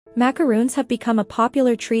Macaroons have become a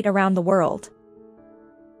popular treat around the world.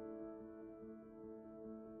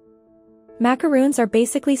 Macaroons are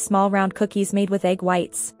basically small round cookies made with egg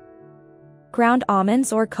whites, ground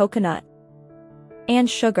almonds or coconut, and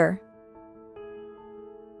sugar.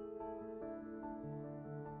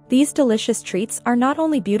 These delicious treats are not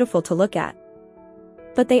only beautiful to look at,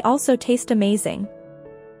 but they also taste amazing.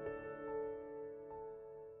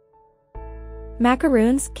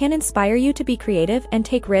 Macaroons can inspire you to be creative and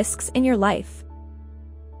take risks in your life.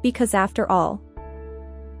 Because after all,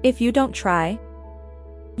 if you don't try,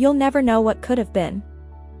 you'll never know what could have been.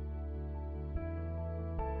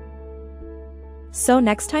 So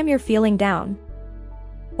next time you're feeling down,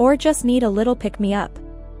 or just need a little pick-me-up,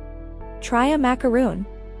 try a macaroon.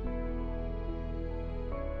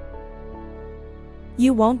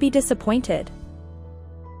 You won't be disappointed.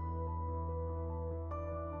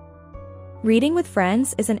 Reading with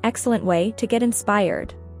friends is an excellent way to get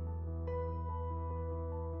inspired.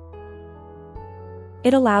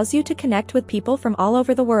 It allows you to connect with people from all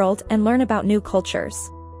over the world and learn about new cultures.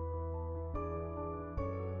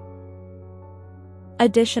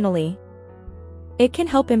 Additionally, it can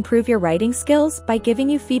help improve your writing skills by giving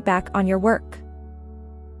you feedback on your work.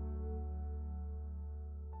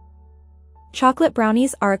 Chocolate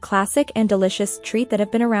brownies are a classic and delicious treat that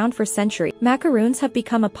have been around for centuries. Macaroons have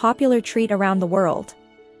become a popular treat around the world.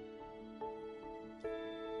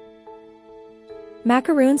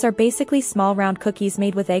 Macaroons are basically small round cookies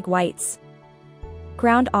made with egg whites,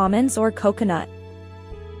 ground almonds or coconut,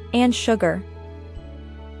 and sugar.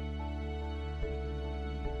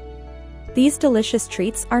 These delicious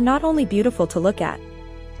treats are not only beautiful to look at,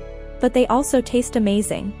 but they also taste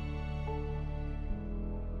amazing.